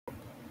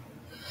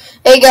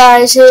Hey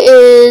guys, it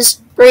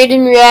is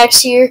Braden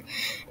Reacts here,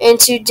 and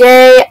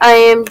today I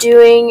am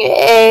doing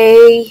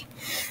a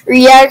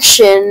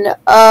reaction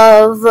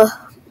of I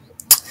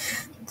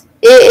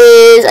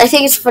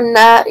think it's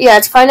fnaf. Yeah,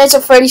 it's Five Nights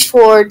at Freddy's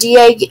 4.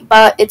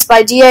 It's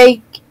by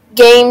DA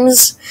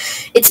Games.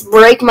 It's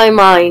Break My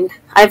Mind.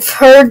 I've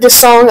heard the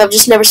song. I've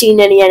just never seen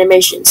any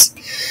animations.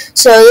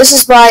 So this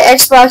is by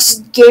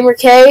Xbox Gamer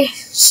K.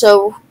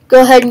 So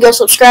go ahead and go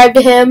subscribe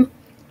to him.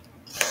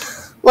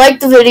 Like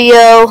the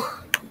video.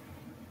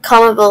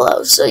 Comment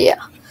below. So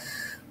yeah,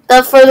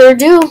 without further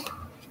ado,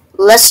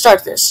 let's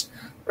start this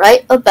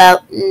right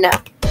about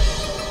now.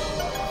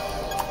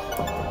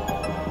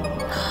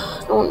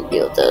 I don't want to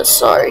deal with this.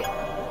 Sorry.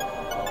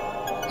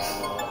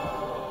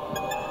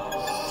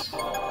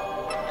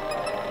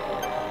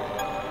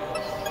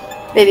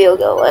 Maybe it'll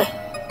go away.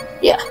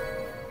 Yeah.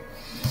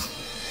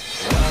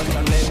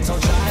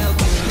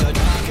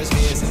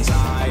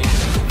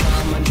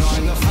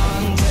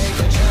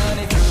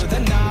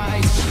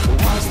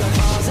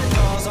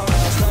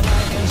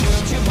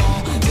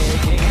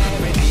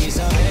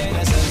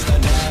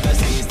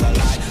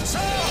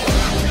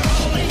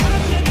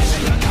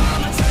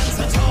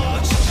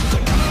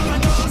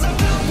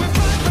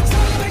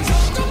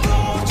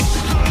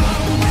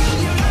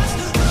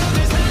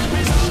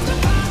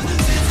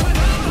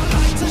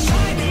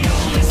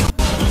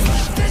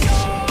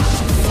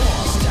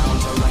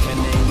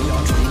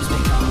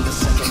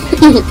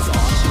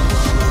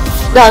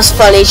 That was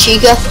funny,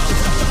 Chica.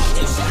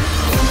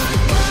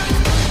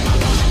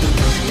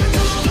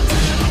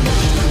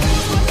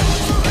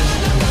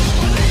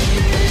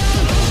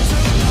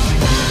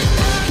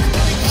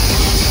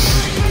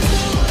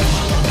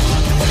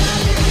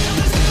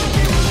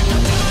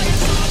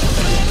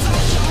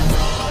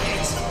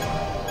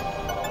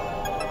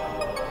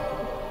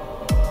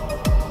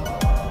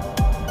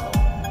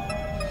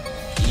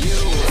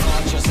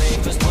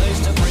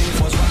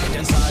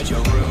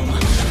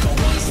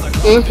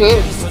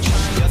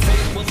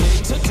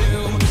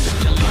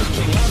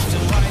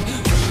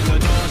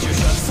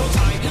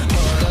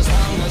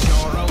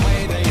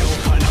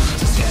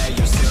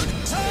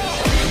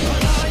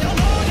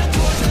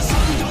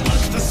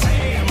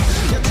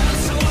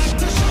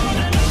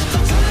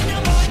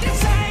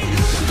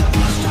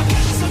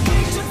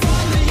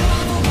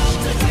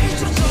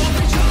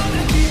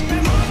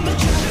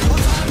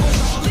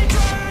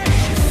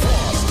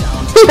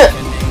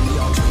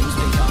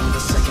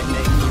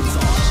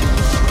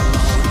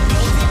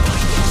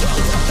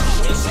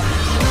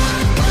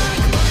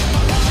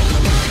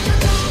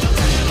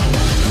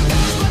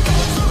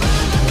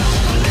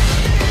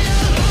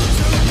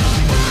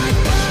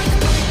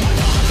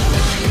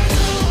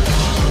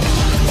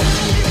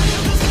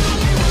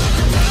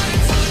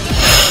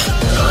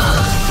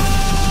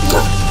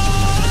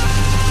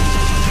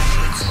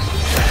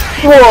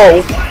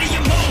 Whoa.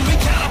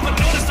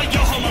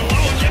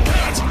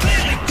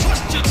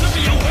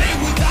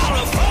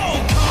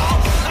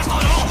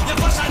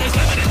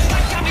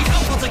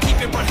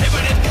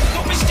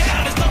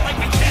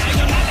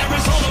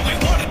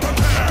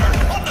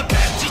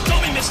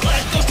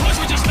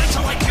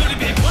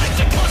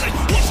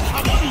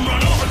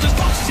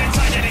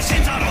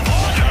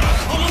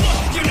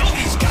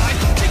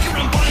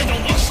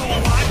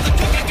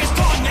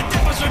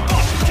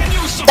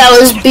 That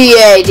was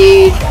BA,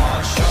 dude.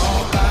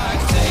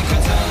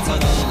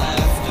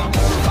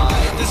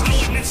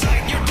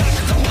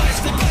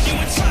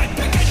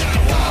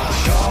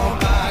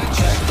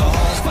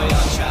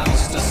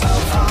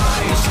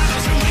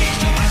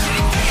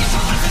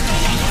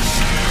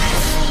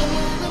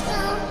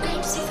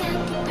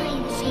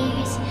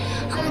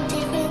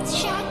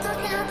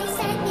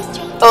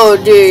 Oh,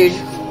 dude.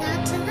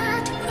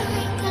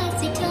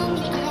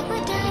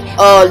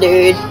 Oh,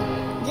 dude.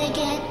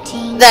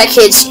 That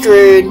kid's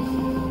screwed.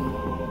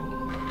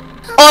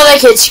 Oh, that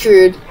kid's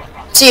screwed.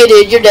 See you,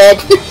 dude. You're dead.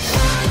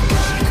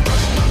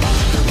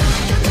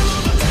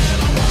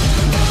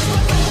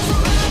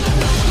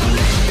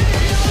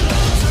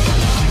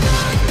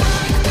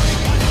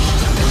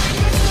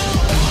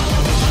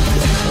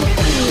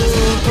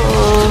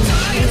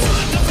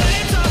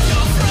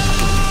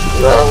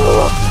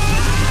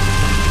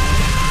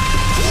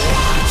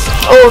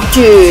 Oh,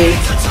 dude.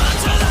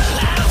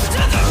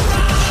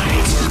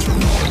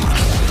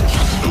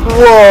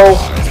 Whoa.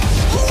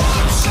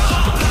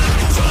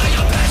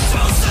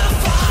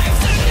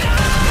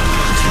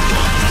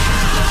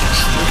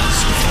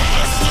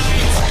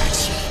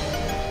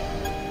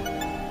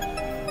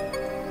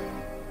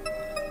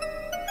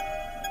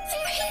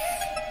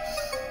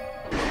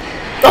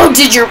 Oh,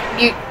 did you?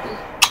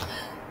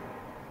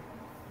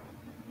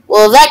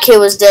 Well, that kid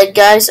was dead,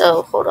 guys.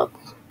 Oh, hold up.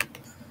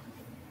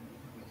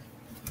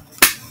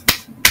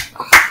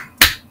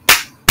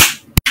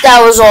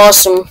 That was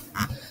awesome.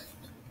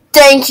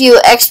 Thank you,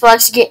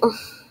 Xbox Game.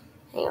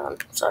 Hang on,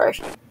 sorry.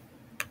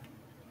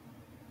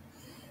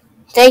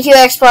 Thank you,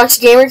 Xbox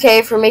Gamer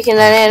K, for making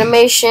that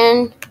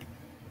animation.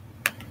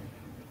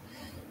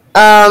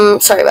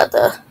 Sorry about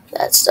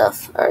that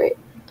stuff. All right,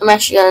 I'm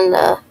actually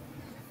gonna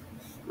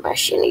I'm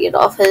actually going to get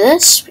off of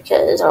this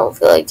because I don't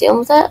feel like dealing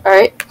with that.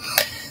 Alright.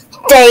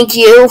 Thank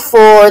you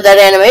for that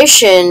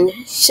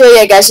animation. So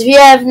yeah, guys, if you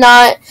have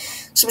not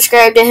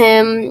subscribed to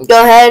him,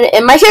 go ahead.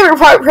 And my favorite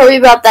part probably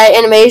about that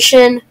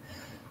animation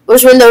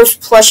was when those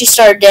plushies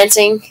started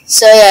dancing.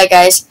 So yeah,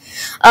 guys.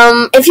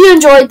 If you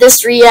enjoyed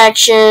this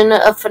reaction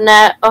of Five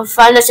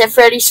Nights at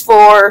Freddy's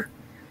 4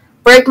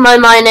 Break My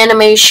Mind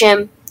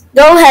animation,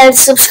 go ahead,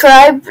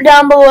 subscribe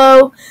down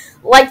below,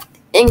 like,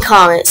 and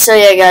comment. So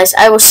yeah, guys,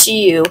 I will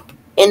see you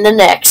in the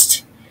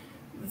next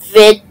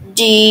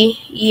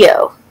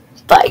video.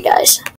 Bye, guys.